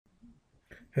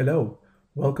Hello,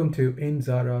 welcome to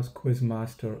Indzara's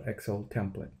Quizmaster Excel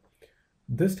template.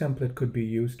 This template could be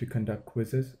used to conduct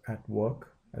quizzes at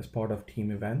work as part of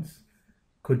team events,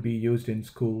 could be used in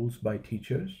schools by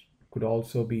teachers, could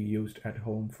also be used at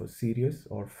home for serious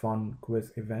or fun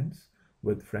quiz events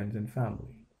with friends and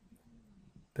family.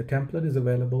 The template is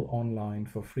available online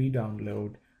for free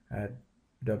download at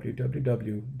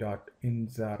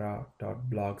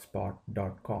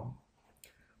www.indzara.blogspot.com.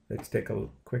 Let's take a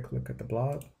quick look at the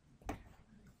blog.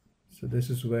 So this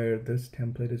is where this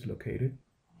template is located.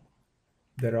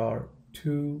 There are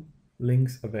two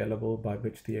links available by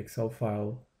which the Excel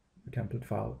file, the template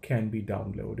file, can be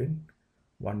downloaded,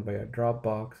 one via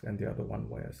Dropbox and the other one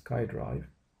via SkyDrive.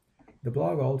 The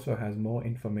blog also has more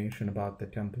information about the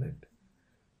template,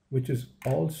 which is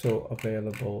also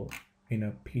available in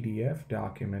a PDF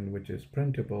document which is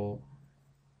printable.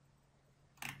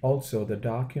 Also, the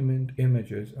document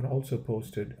images are also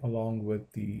posted along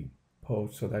with the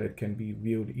post so that it can be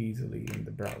viewed easily in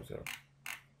the browser.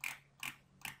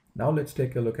 Now let's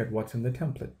take a look at what's in the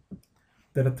template.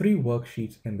 There are three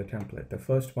worksheets in the template. The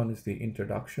first one is the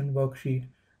introduction worksheet.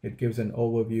 It gives an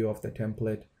overview of the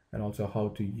template and also how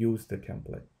to use the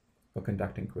template for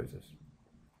conducting quizzes.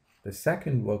 The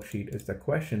second worksheet is the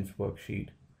questions worksheet.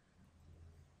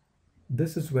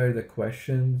 This is where the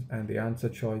questions and the answer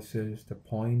choices, the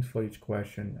points for each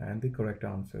question, and the correct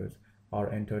answers are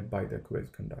entered by the quiz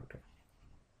conductor.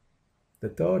 The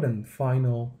third and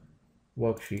final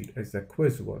worksheet is the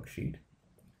quiz worksheet.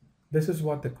 This is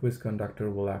what the quiz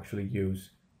conductor will actually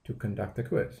use to conduct the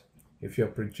quiz. If you're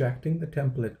projecting the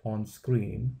template on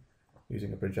screen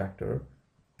using a projector,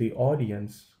 the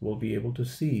audience will be able to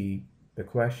see the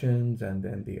questions and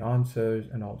then the answers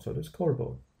and also the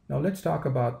scoreboard. Now let's talk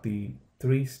about the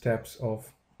 3 steps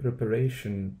of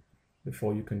preparation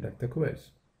before you conduct the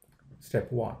quiz. Step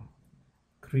 1,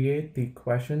 create the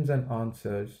questions and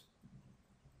answers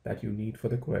that you need for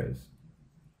the quiz,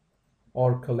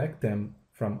 or collect them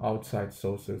from outside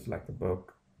sources like the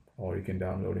book, or you can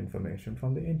download information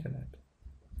from the internet.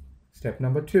 Step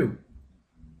number 2,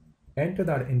 enter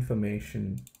that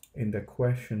information in the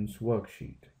questions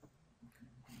worksheet.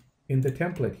 In the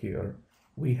template here,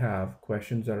 we have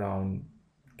questions around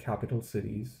capital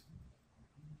cities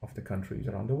of the countries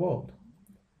around the world.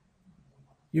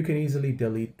 You can easily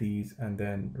delete these and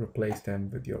then replace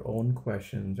them with your own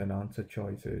questions and answer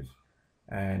choices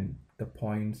and the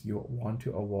points you want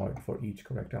to award for each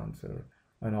correct answer,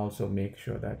 and also make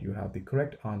sure that you have the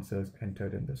correct answers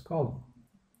entered in this column.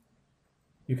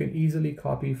 You can easily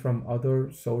copy from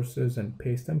other sources and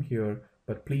paste them here,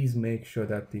 but please make sure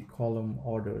that the column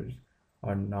orders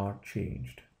are not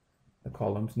changed. The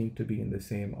columns need to be in the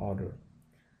same order.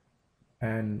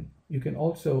 And you can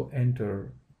also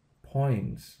enter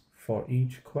points for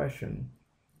each question,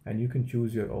 and you can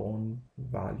choose your own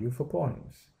value for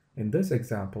points. In this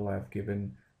example, I've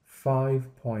given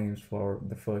 5 points for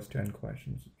the first 10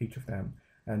 questions, each of them,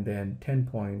 and then 10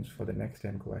 points for the next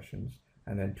 10 questions,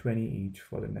 and then 20 each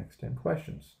for the next 10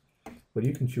 questions. But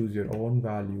you can choose your own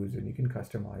values and you can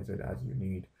customize it as you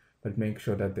need, but make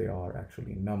sure that they are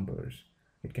actually numbers.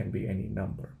 It can be any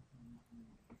number.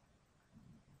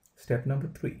 Step number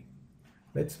 3.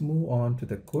 Let's move on to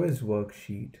the quiz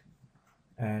worksheet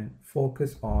and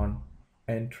focus on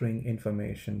entering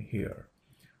information here.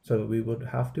 So we would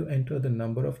have to enter the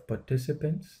number of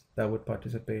participants that would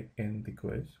participate in the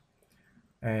quiz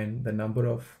and the number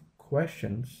of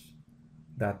questions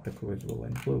that the quiz will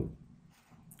include.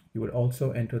 You would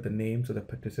also enter the names of the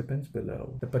participants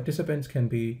below. The participants can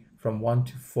be from 1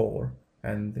 to 4,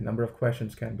 and the number of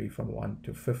questions can be from 1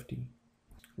 to 50.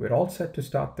 We're all set to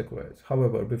start the quiz.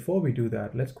 However, before we do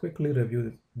that, let's quickly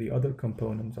review the other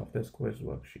components of this quiz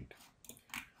worksheet.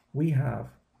 We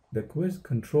have the quiz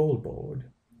control board,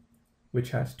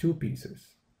 which has 2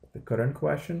 pieces, the current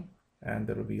question and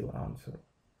the reveal answer.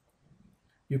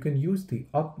 You can use the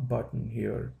up button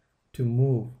here to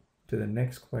move to the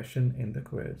next question in the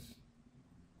quiz.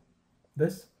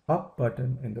 This up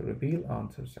button in the reveal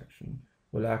answer section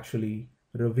will actually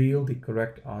reveal the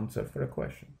correct answer for a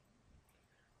question.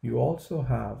 You also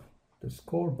have the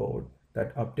scoreboard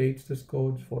that updates the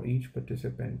scores for each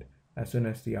participant as soon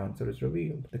as the answer is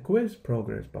revealed. The quiz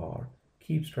progress bar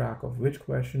keeps track of which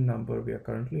question number we are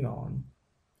currently on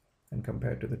and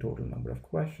compared to the total number of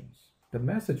questions. The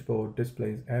message board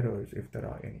displays errors if there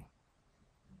are any.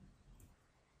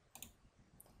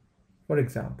 For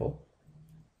example,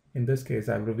 in this case,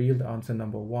 I've revealed answer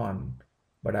number 1,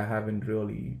 but I haven't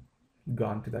really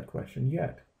gone to that question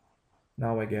yet.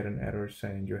 Now I get an error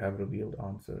saying you have revealed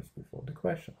answers before the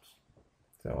questions.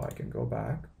 So I can go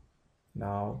back.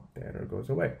 Now the error goes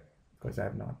away. because I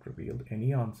have not revealed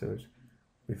any answers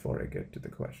before I get to the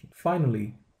question.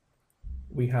 Finally,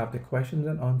 we have the questions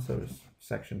and answers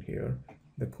section here.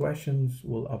 The questions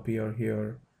will appear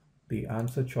here, the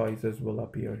answer choices will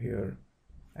appear here,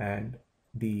 and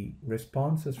the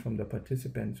responses from the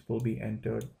participants will be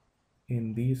entered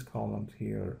in these columns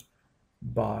here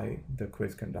by the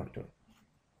quiz conductor.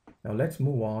 Now let's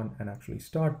move on and actually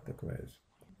start the quiz.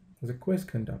 As a quiz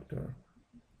conductor,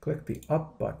 click the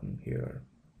up button here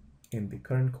in the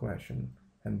current question,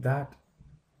 and that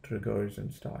triggers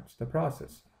and starts the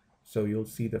process. So you'll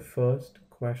see the first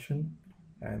question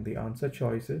and the answer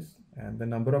choices and the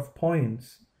number of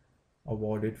points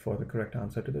awarded for the correct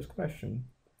answer to this question.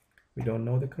 We don't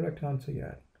know the correct answer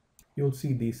yet. You'll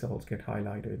see these cells get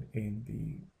highlighted in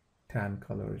the tan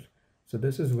colors. So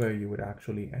this is where you would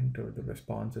actually enter the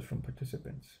responses from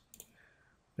participants.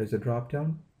 There's a drop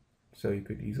down, so you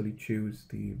could easily choose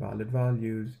the valid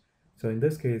values. So in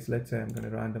this case, let's say I'm going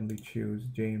to randomly choose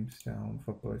Jamestown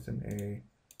for person A,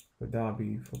 for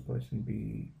Derby for person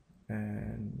B,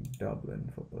 and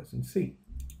Dublin for person C.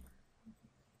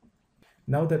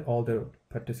 Now that all the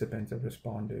participants have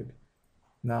responded,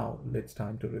 now it's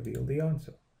time to reveal the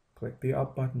answer. Click the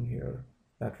up button here.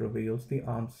 That reveals the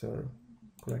answer,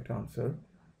 correct answer,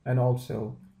 and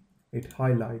also it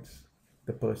highlights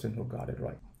the person who got it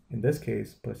right. In this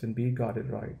case, person B got it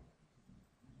right,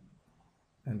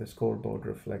 and the scoreboard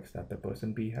reflects that the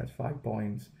person B has 5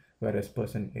 points, whereas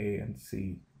person A and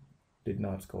C did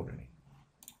not score any.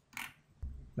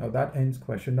 Now that ends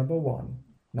question number 1.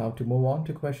 Now to move on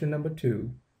to question number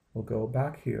 2, we'll go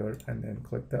back here and then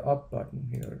click the up button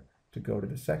here to go to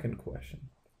the second question.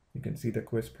 You can see the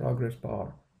quiz progress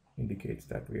bar indicates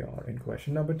that we are in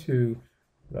question number 2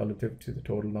 relative to the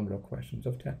total number of questions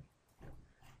of 10.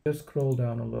 Just scroll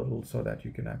down a little so that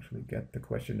you can actually get the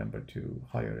question number 2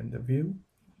 higher in the view.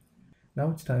 Now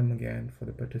it's time again for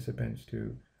the participants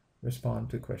to respond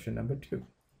to question number 2.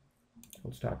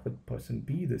 We'll start with person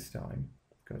B this time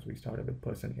because we started with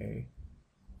person A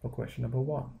for question number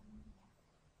 1.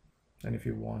 And if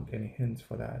you want any hints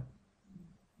for that,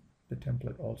 the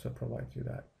template also provides you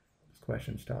that. This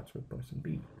question starts with person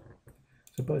B.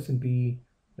 So person B,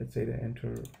 let's say they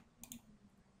enter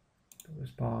the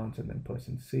response, and then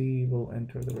person C will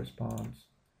enter the response,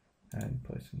 and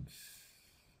person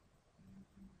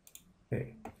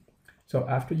A. So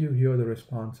after you hear the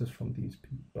responses from these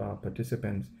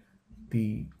participants,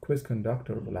 the quiz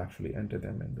conductor will actually enter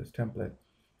them in this template,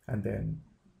 and then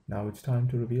now it's time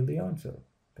to reveal the answer.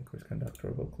 The quiz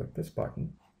conductor will click this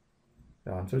button.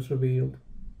 The answer is revealed.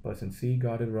 Person C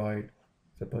got it right.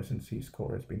 So person C's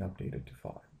score has been updated to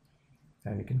 5.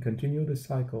 And you can continue this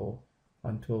cycle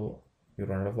until you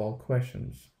run out of all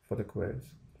questions for the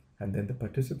quiz. And then the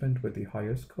participant with the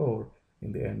highest score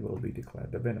in the end will be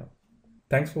declared the winner.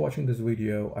 Thanks for watching this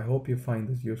video. I hope you find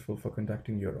this useful for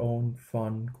conducting your own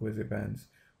fun quiz events.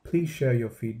 Please share your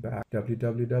feedback at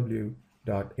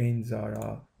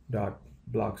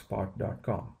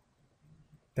www.indzara.blogspot.com.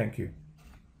 Thank you.